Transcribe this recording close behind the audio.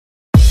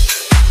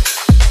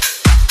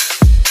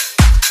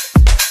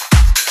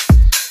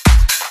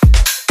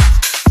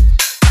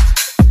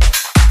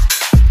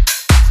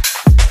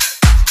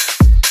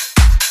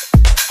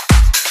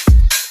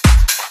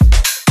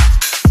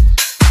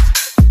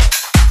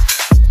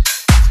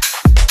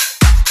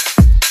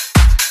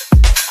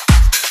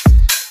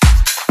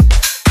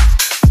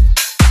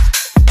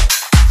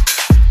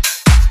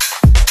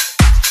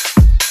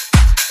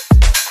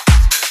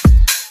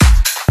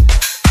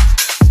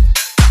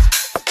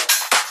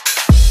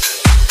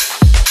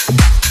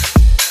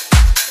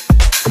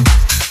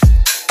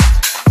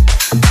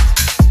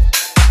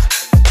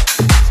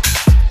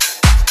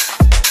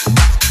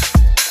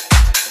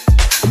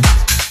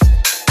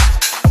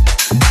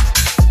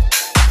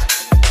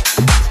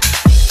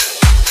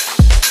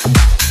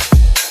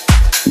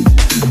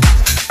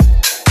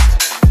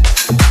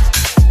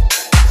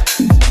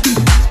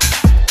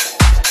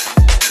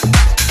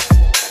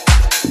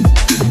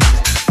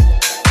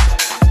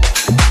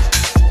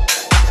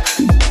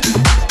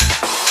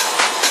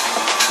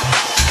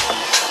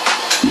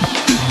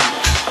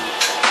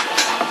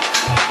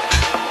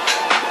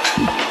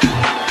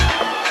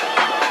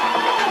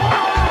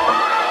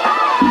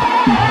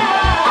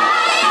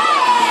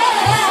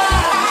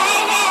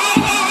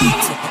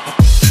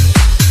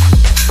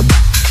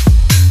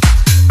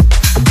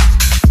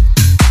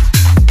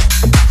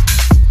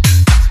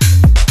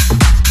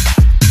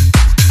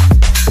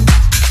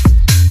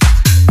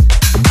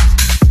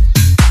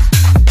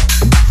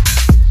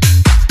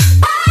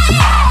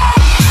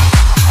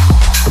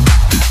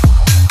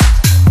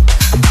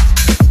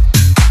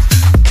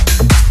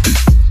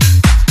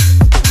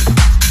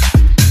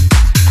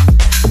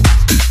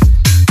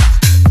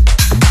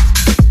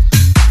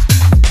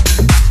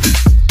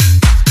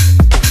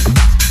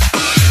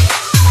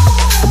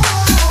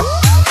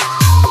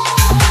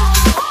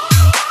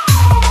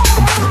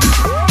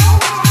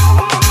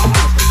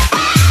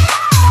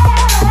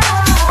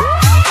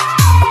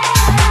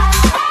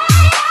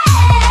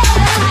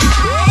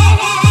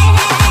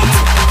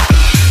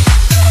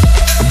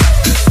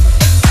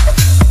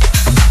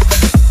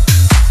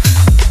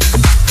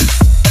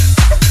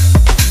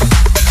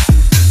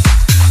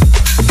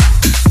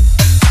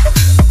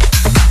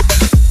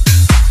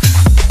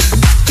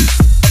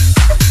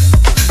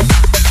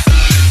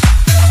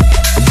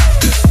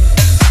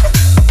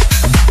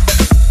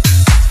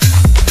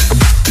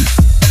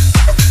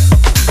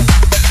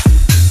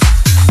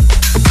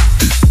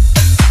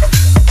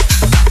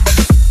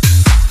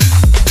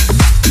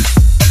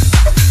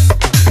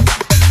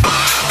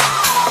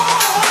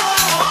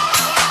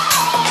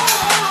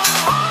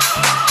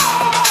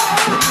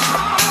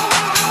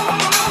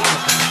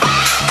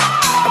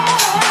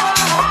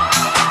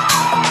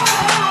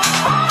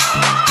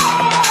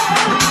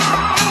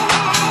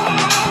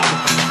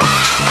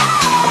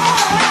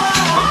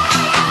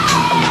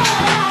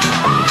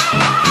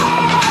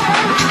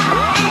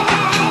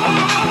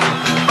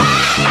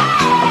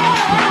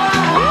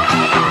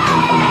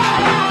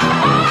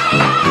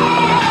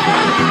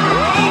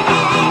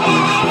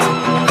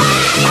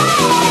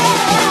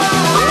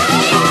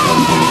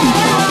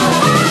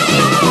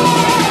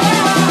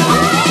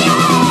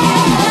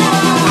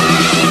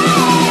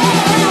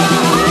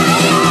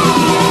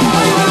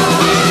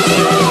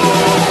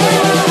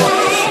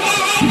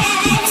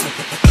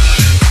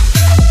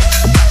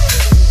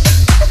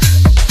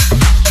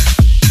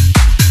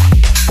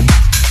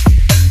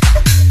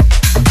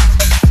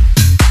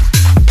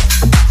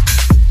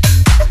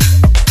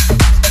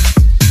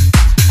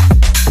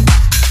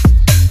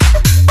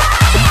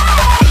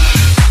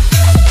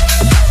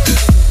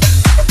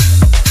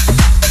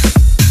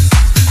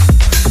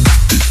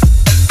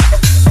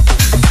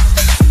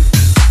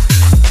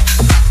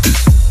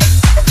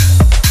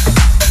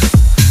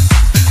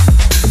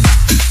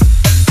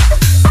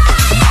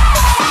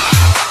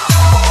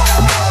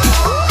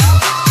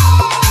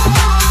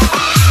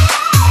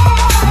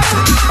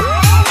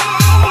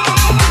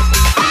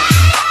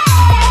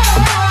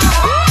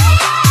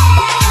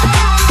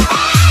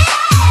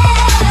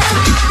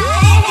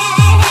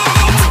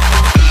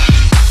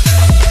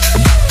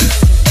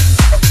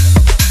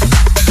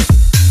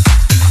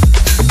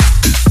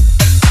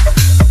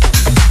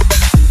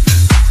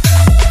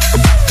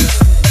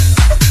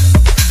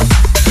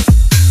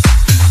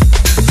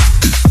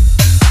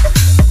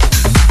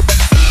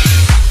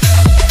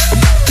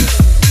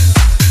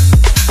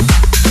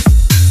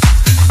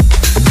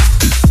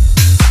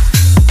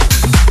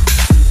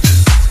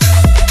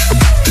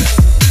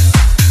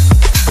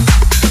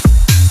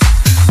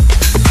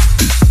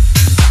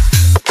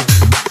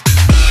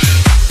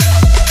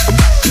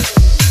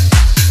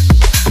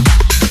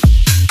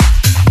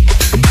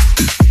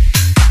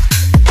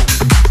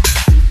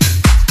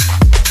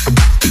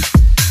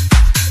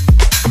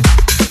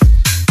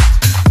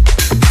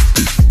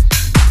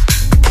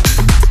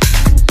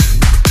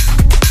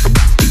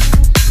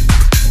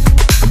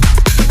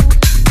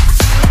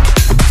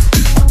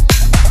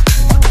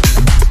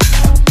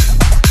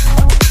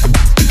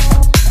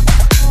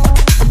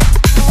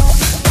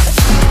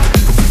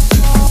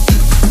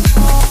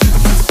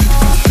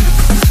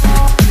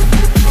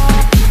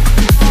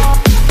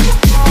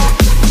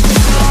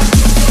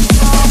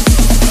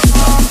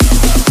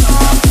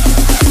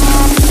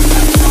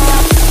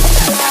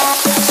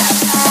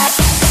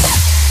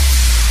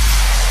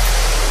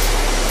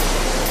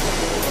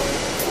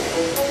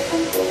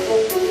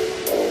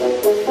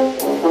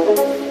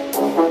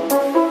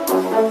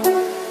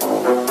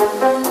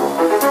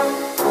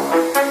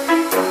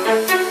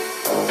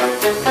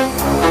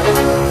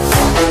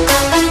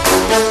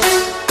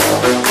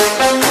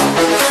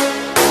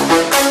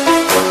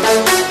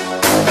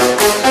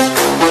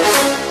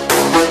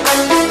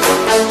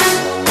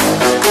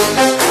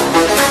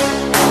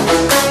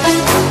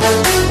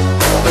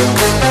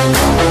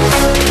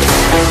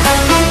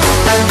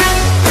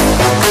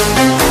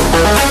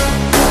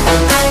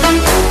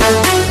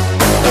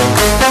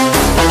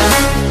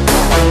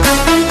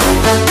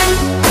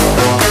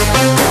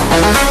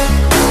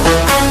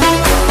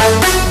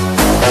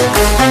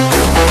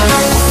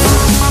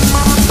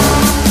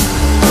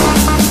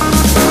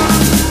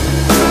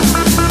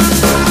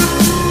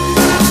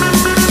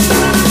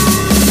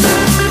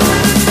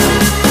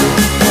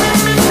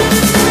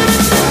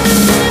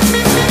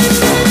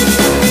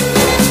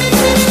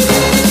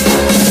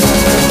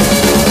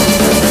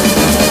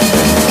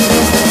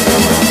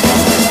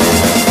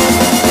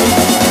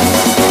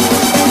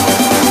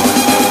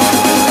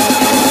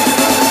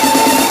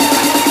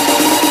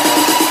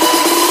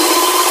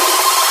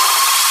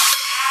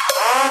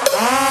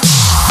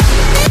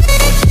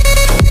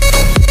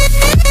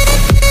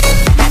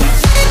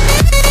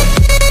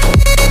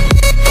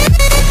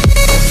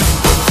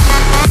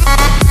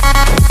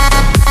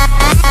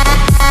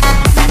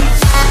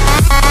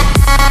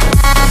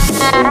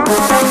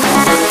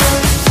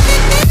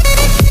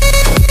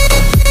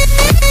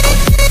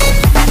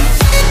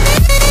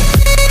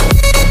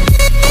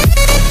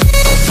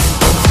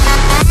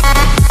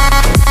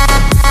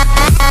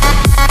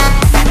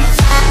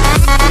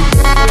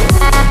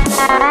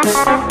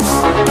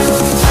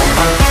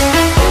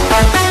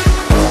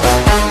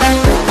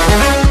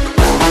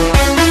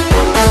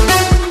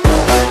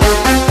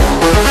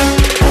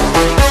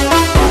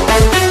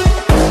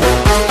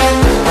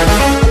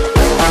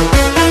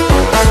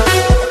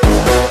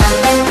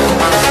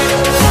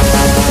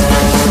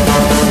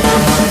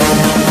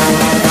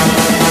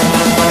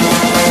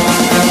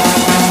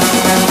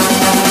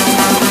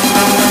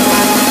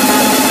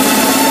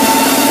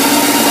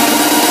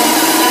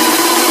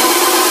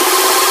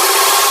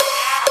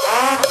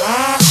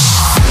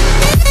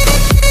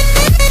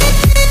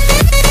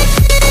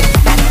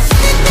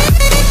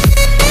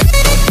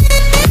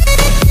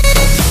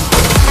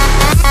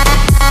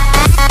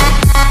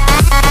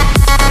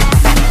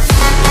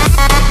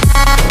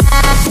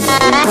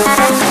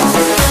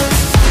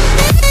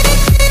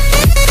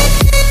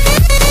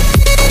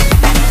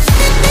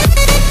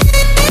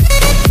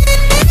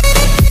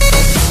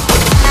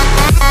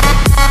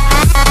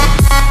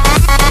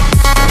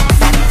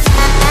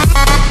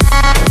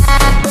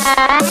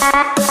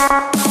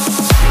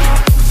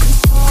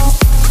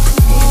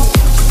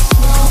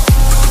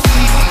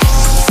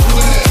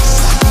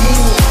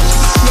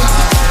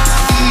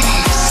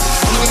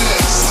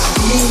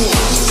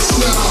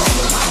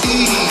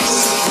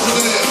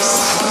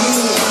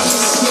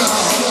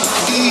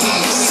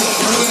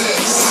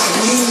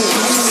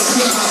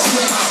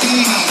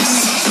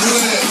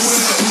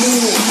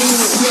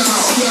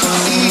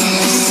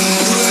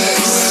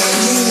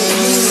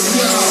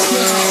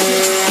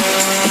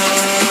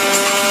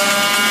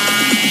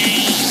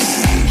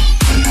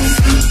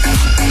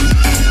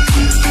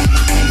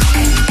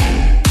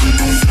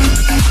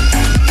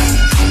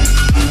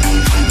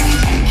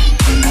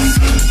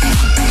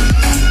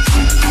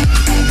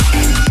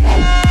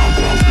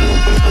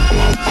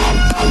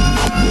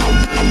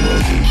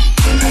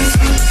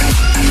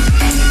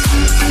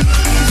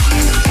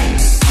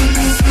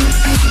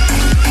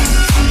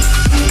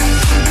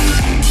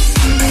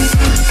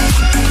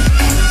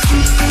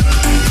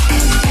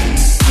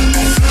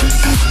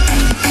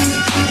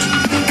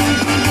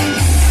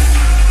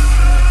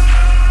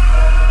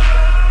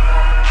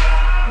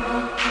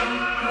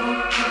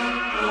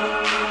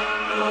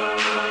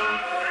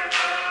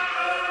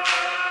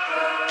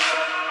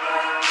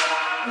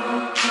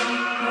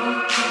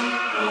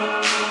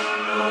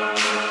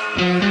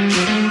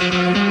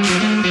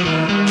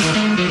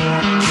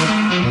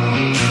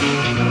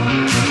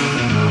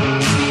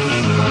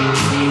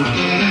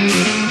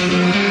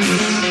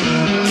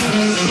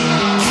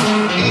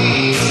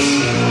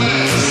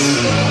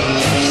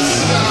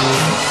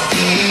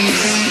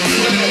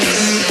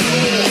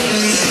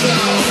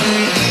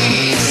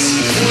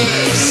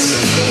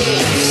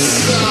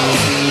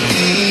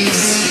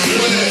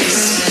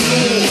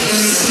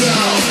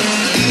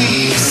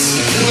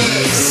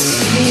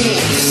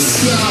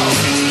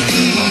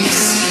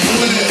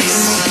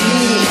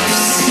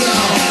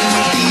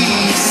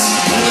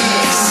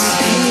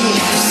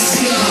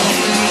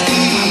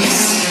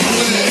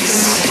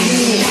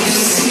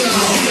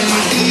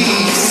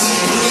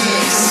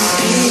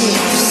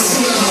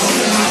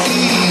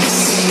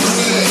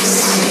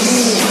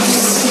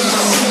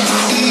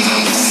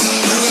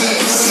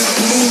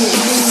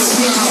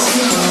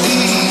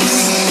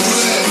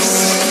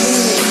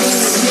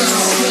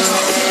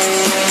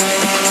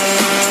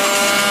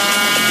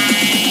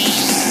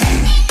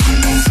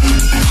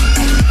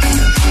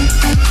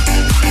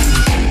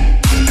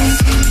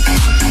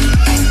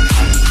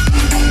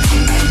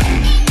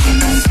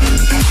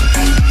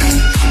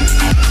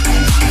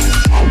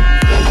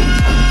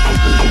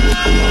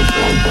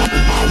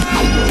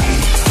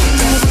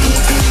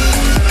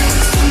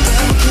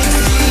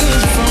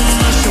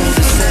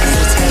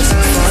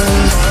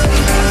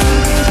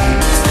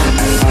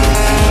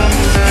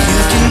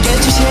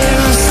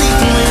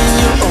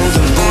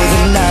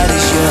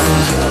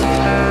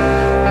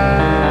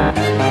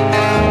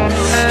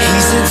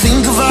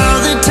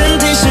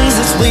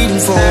waiting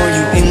for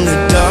you in the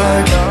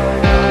dark.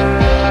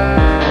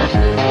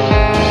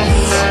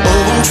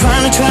 Oh, I'm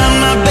try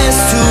my best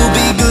to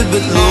be good,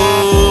 but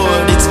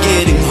Lord, it's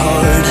getting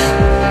hard.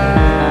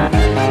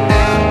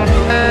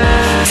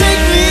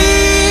 Take me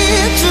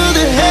to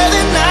the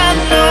heaven I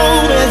know,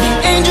 where the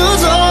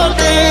angels all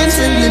dance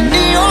and the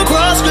neon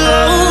cross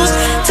glows.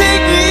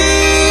 Take me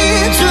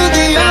to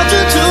the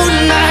altar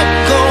tonight.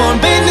 Go on,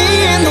 bathe me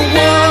in the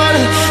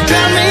water,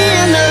 drown me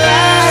in the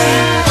light.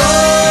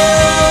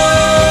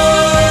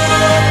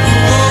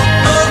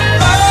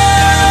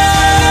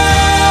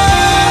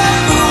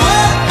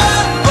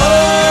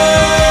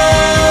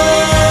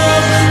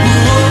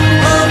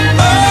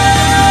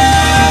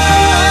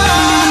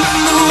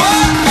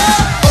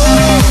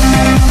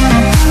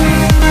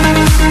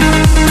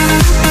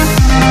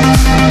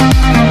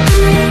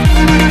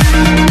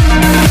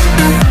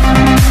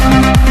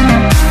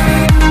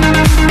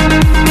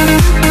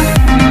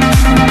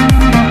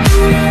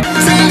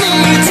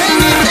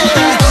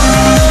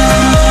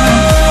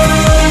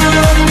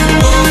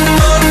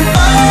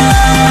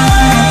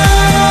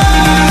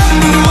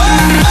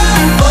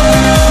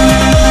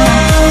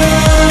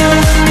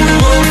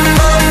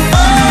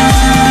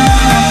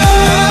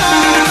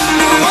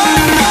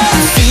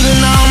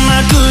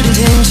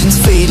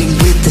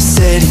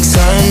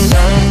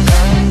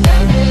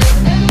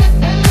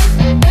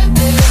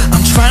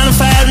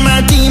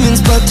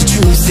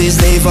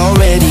 They've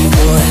already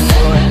won.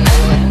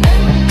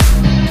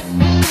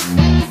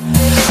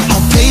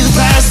 I'll pay the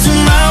price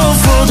tomorrow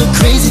for the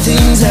crazy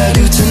things I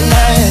do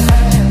tonight.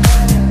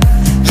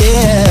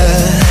 Yeah.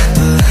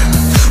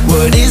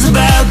 What is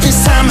about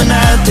this time of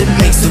night that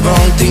makes the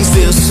wrong things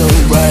feel so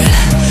right?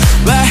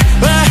 Right,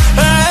 right,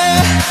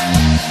 right.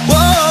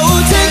 Whoa,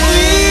 take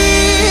me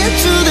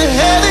to the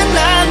heaven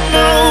I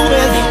know,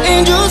 where the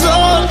angels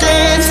all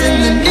dance and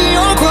the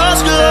neon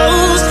cross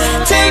glows.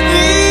 Take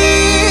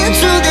me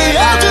to the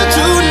altar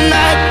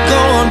tonight.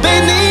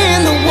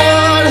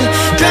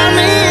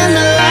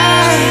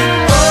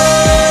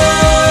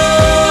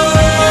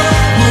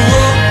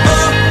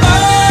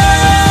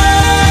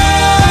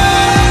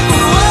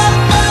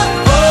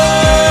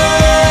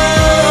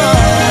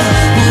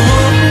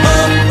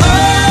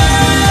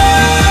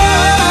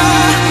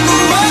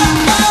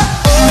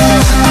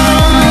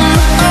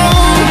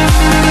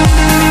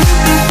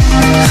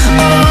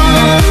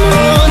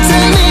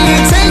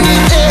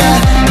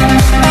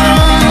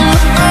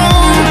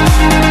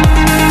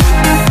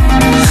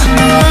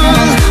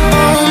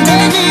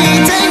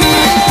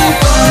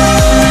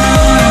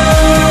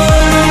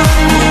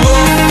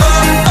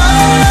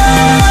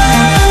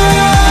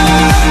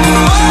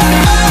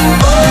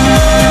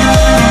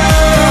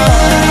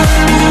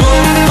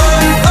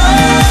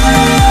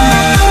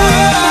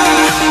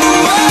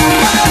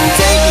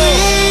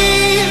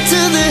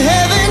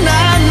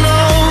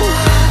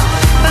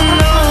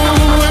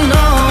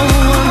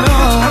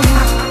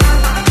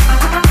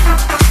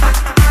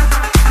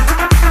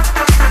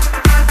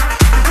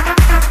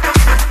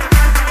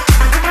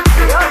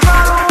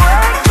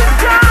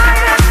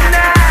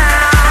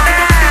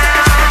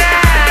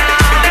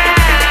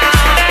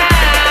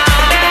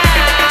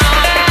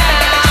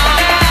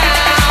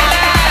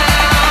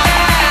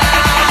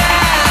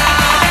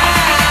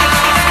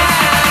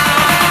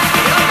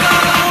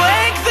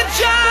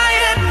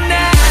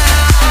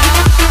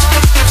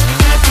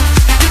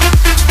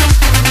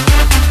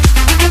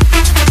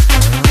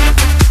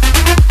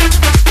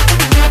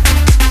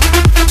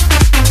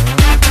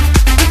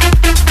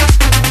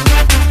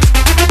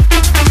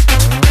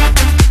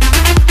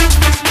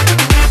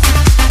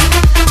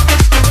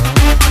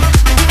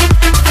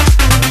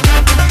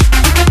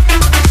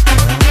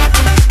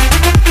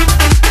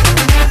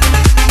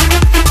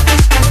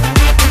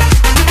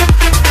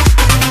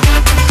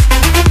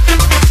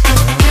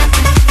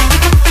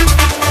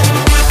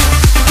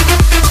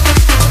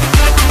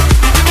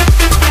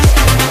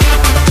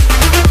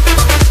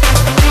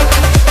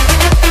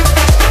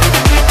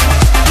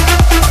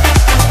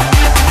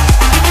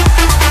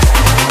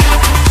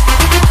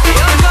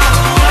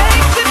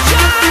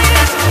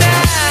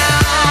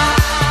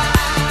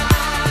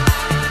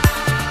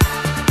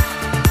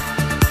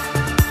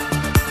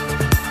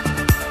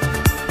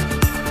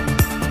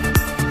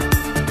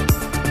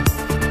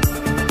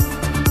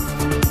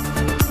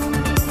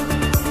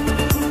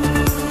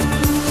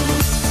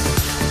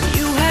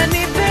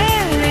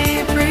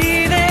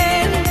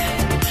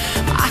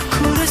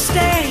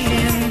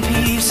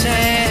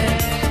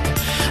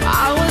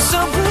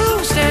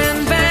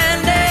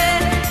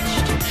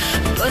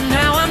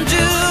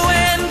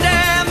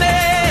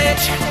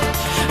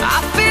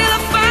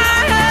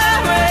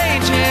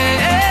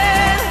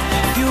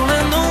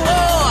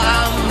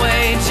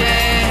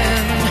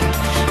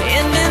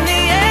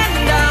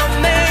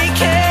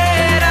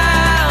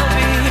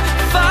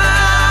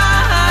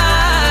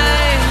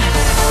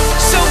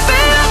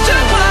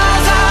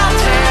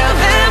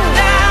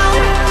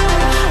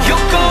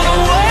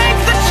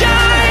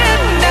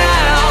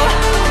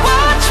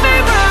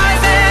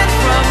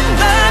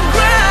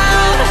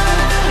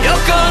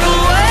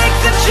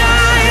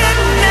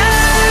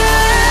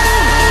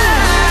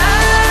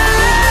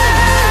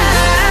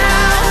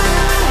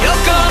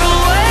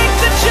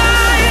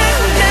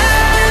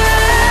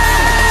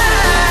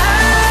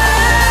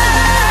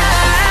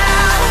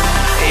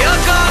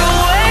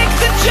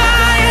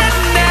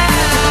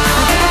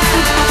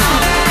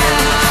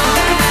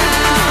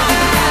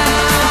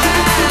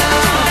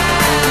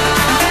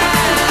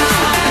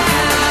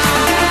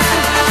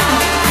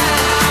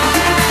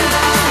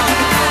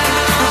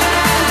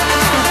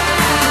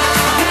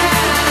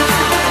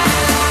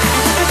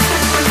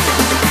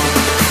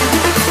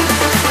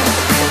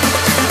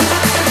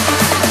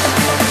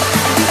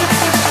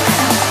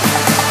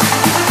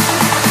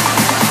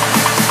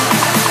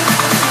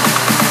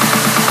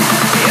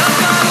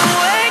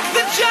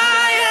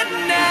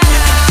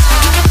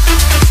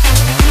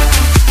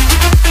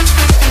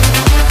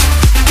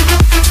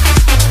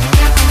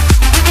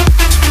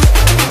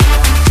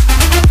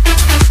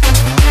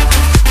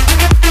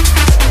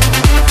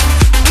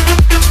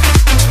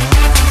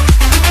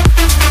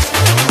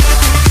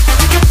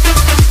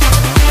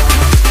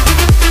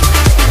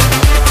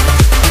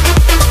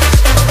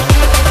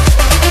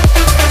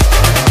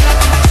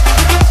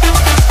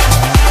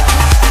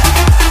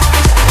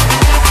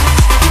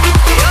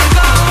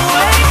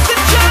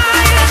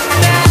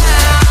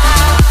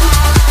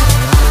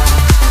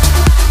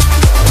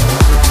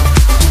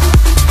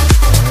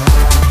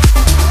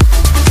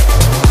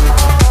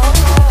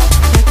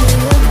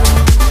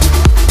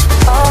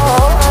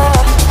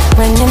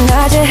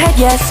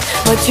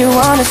 but you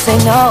wanna say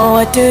no,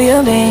 what do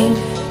you mean?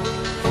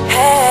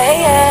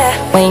 Hey,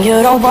 yeah. When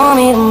you don't want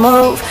me to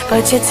move,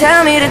 but you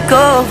tell me to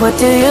go, what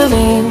do you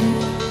mean?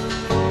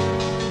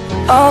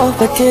 Oh,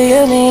 what do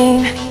you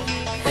mean?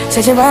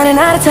 Said you're running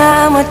out of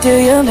time, what do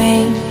you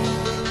mean?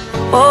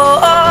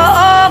 Oh,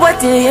 oh, oh, what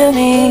do you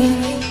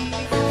mean?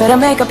 Better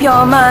make up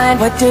your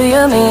mind, what do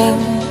you mean?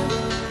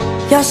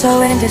 You're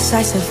so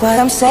indecisive, what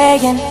I'm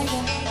saying.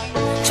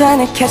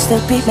 Trying to catch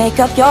the beat, make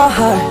up your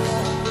heart.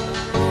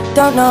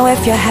 Don't know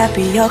if you're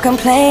happy or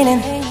complaining.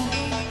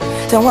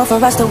 Don't want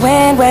for us to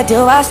win, where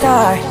do I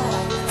start?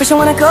 First you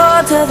wanna go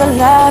to the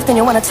left, then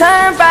you wanna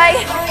turn right.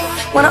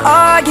 Wanna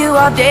argue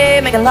all day,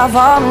 making love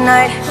all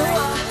night.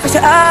 First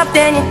you're up,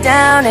 then you're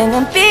down, and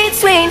in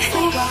between.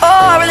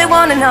 Oh, I really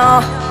wanna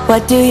know,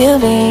 what do you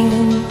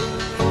mean?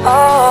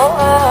 Oh,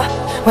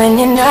 oh. When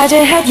you nod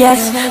your head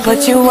yes,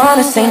 but you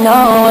wanna say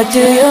no, what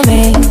do you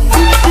mean?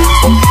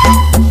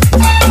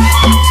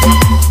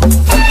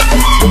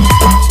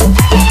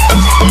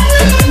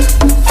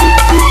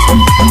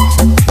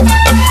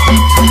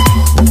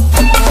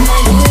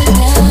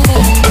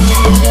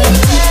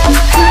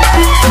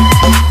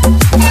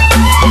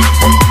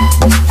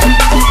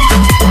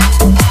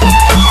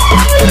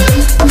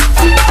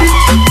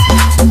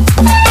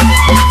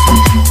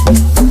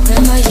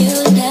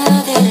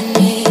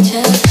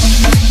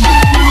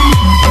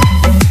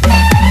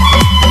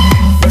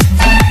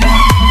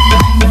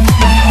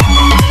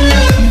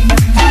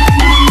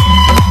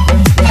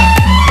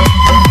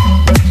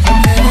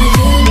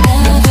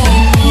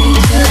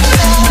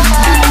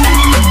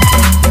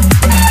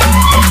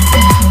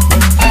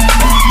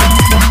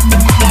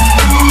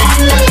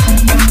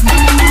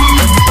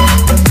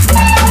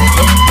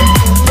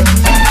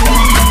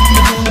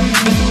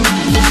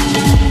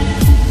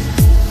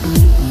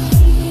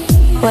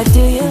 What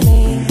do you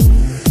mean?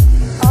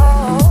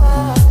 Oh,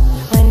 oh,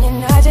 when you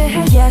nod your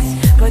head yes,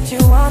 but you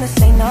wanna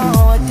say no,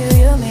 what do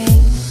you mean?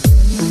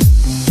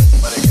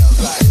 What a girl's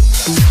like,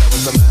 that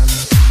was a man.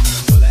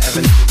 All I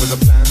ever needed was a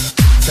plan.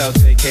 So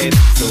take it,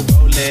 so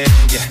rolling,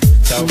 yeah.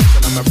 So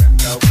whistle on my rap,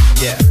 go,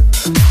 yeah.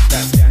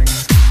 That's gang.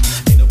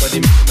 Ain't nobody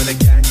messing with a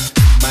gang.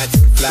 Might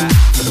take a fly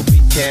for the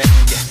weekend,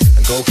 yeah.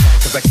 And go can,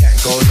 cause I can't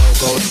go low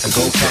gold. And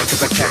go can,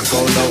 cause I can't go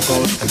low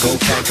gold. And go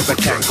can, cause I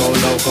can't go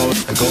low gold.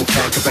 And go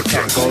can, cause I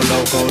can't go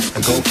low gold.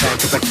 And go can,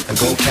 cause I and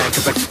go can,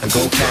 cause I and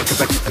go can,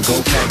 cause I and go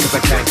can, cause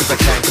I can't, cause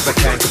I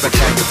can't, cause I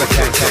can't, cause I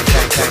can't, cause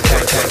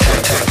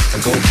I can't,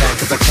 and go can,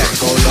 cause I can't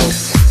go low.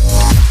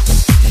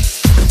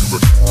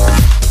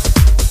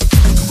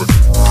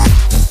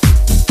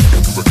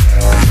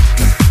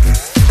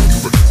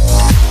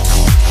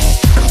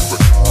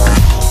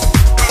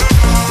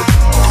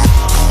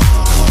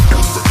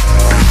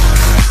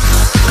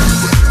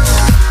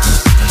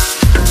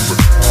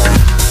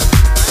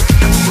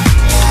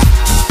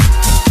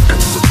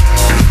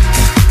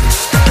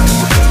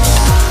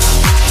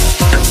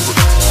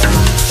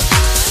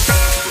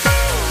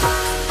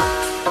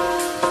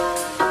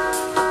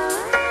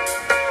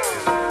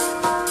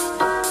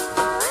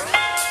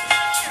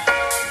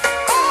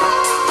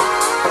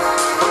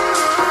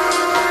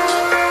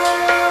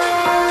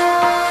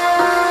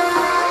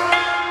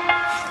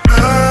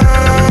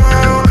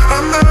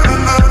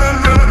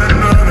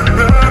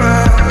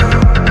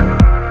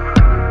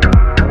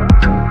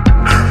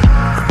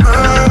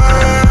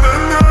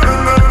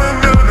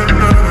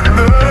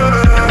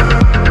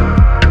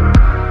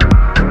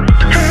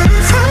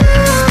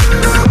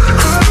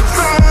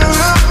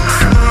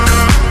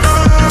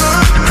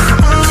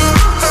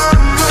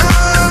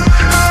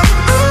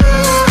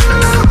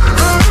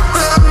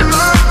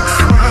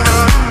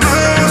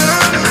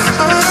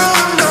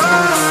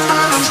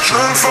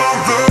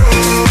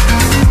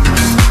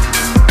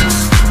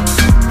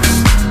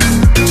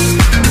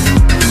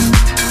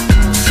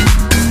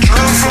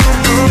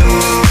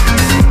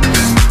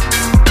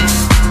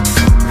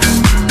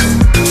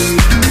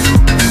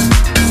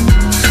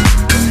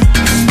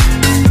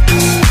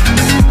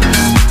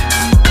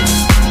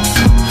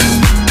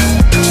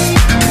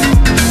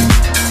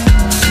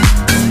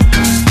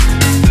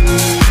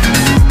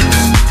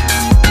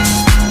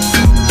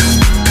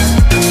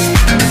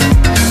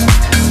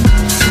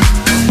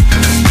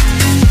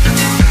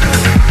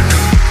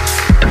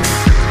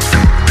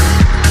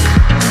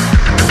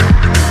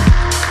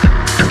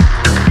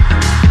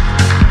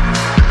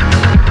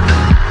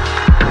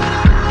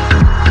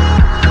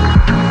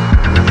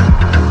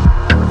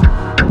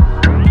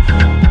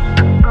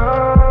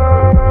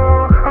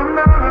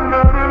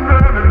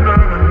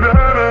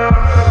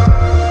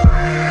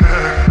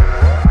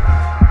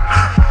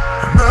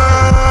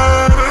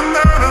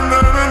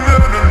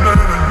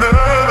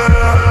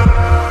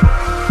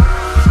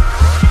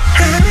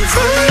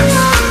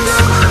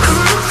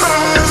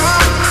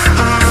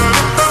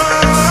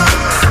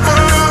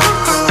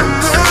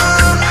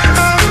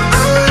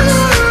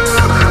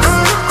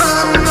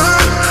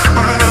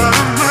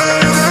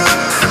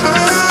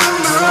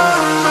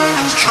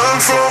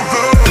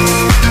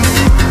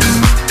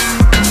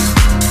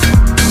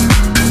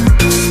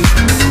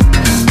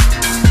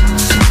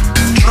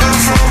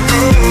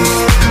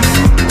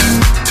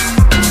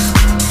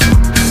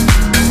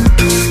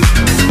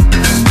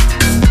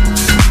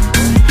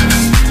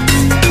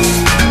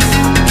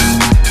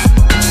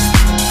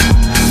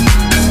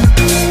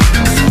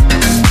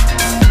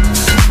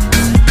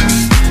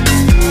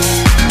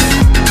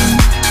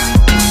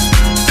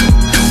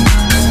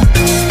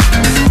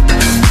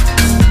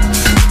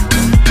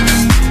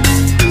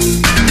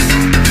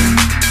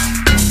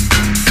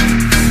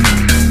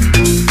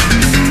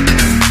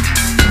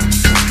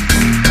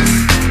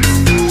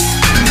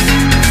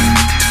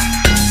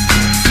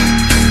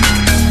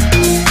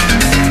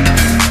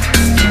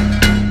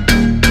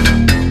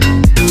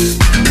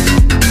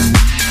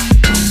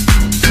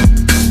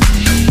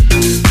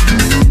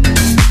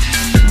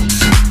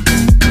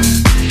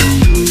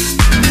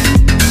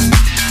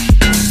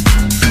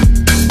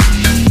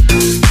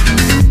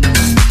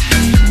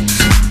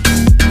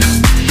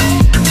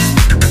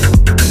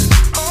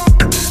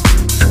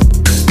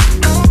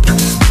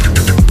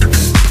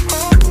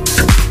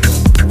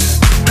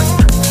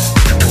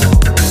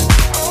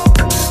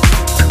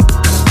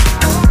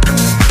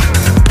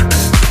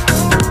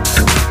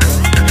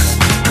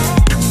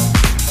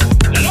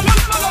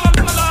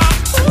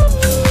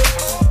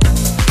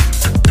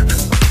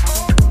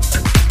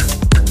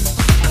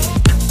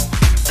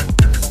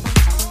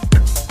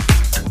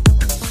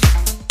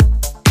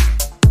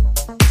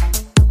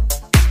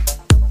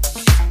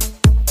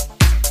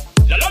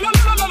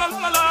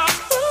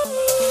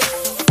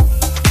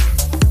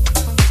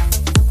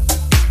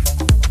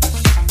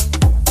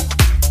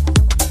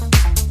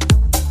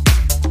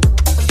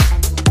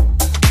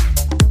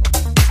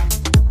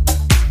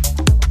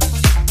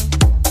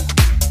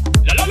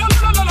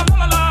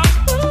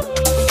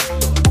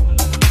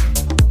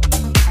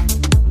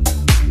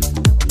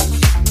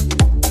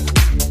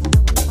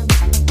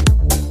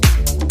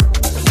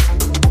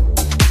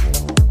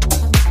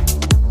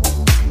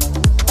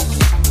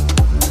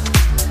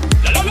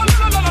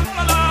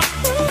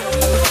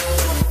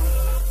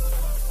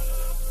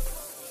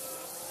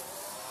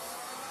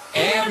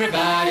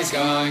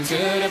 Everybody's going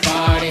to the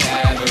party,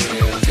 have a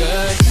real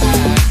good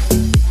time.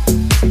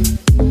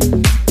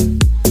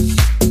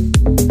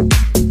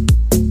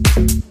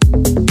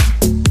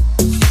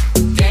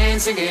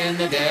 Dancing in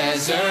the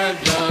desert,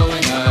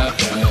 blowing up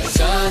the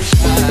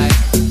sunshine.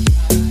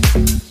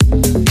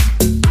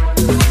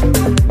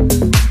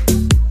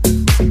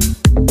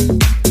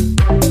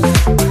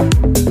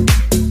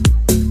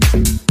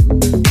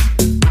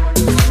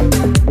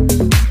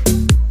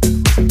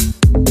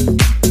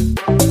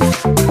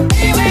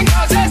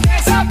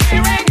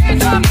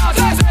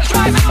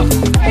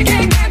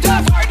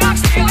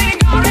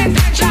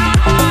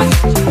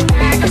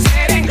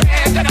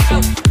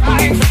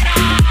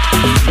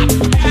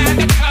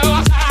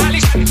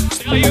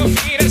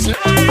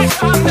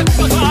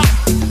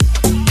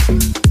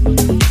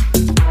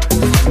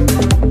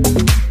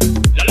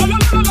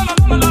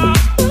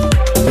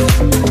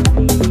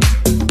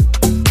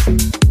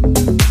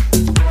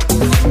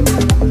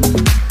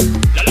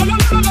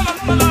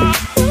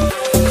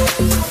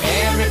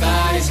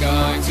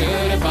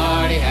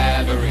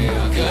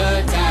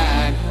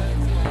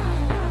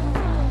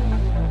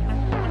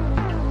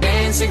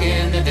 Dancing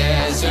in the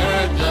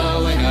desert,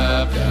 blowing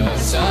up the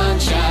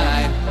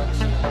sunshine.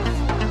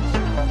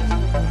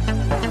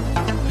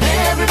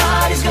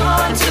 Everybody's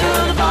going to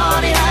the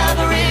party, have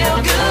a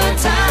real good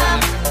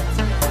time.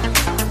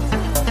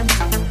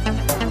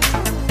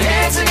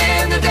 Dancing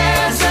in the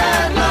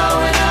desert,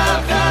 blowing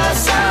up the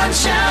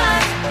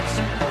sunshine.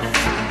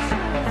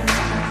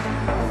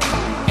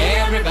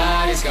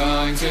 Everybody's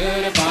going to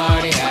the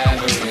party, have a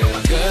real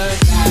good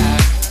time.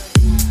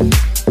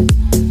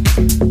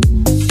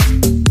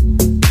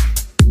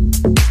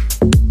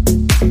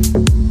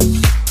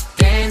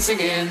 Dancing in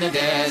the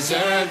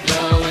desert,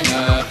 blowing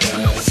up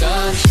the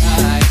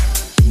sunshine.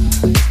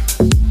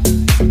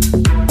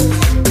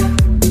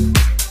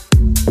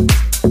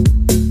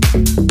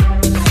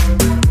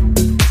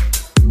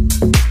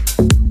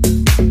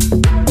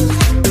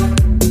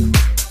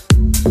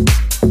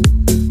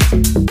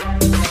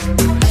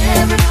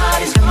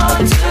 Everybody's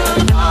going to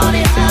the party,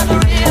 have a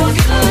real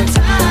good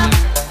time.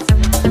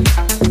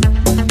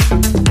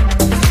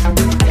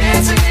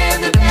 Dancing in the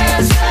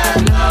desert,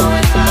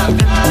 blowing up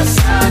the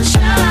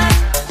sunshine.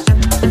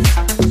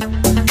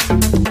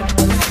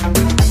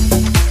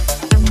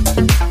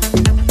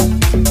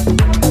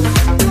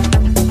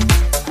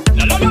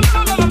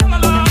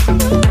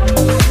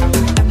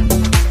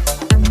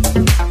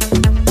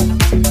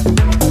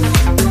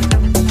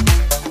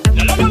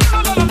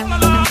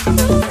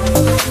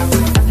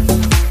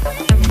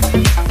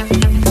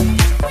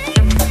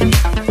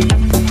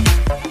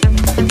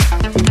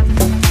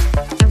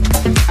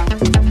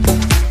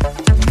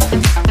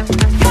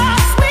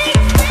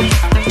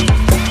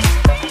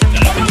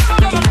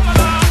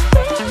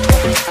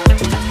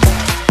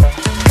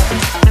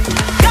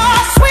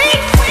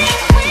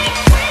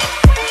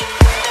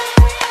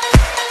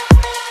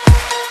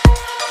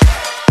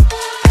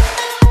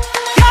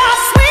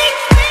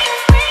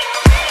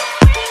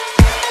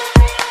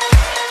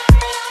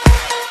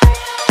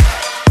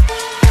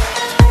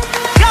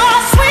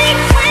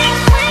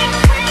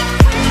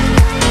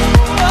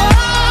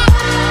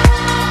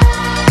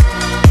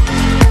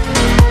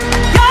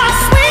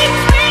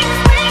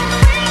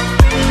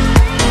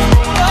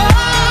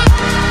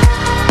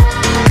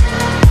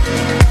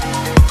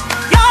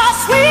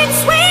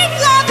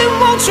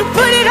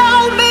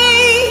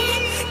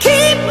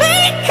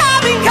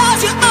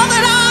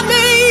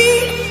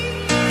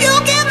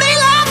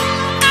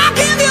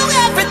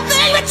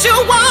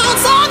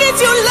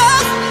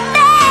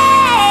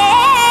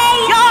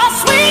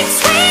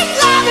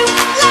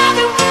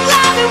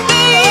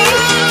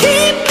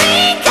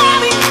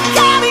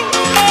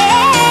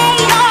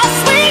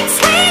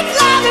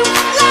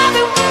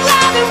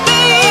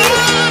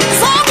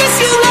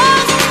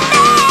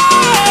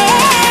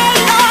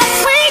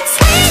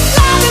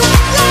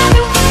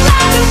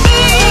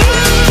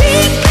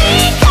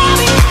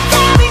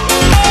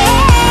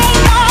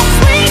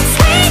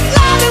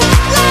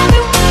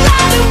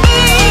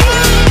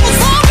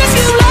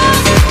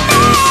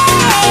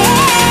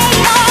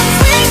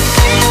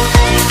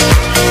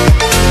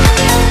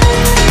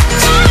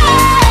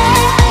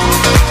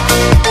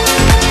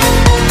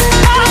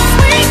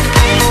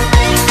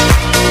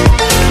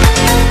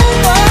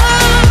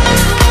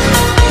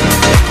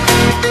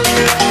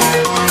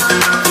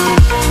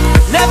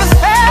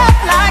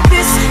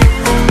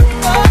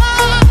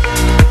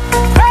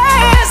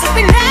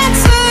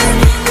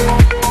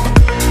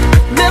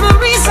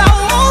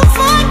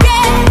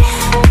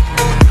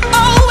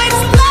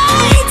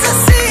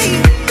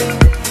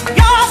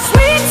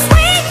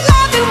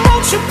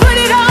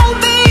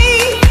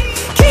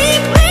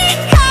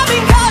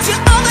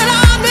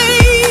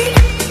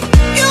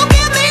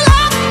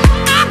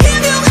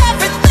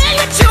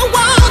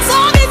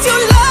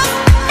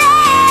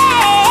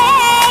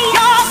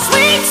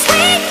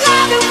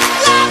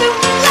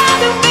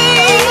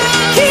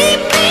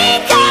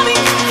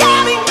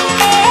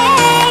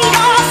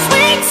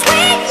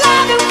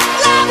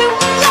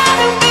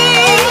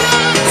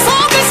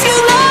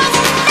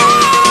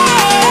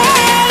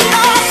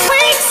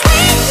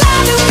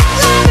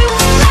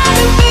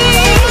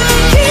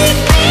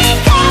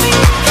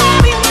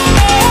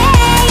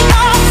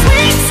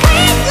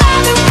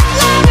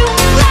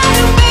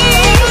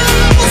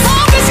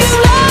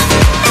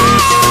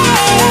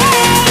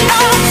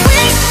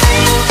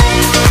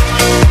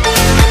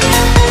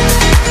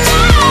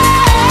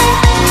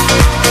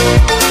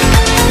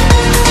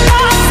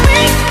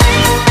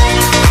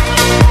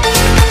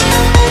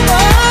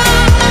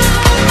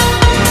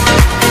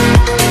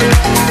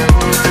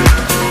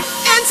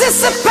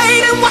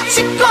 what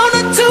you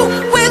gonna do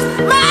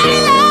with my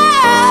love?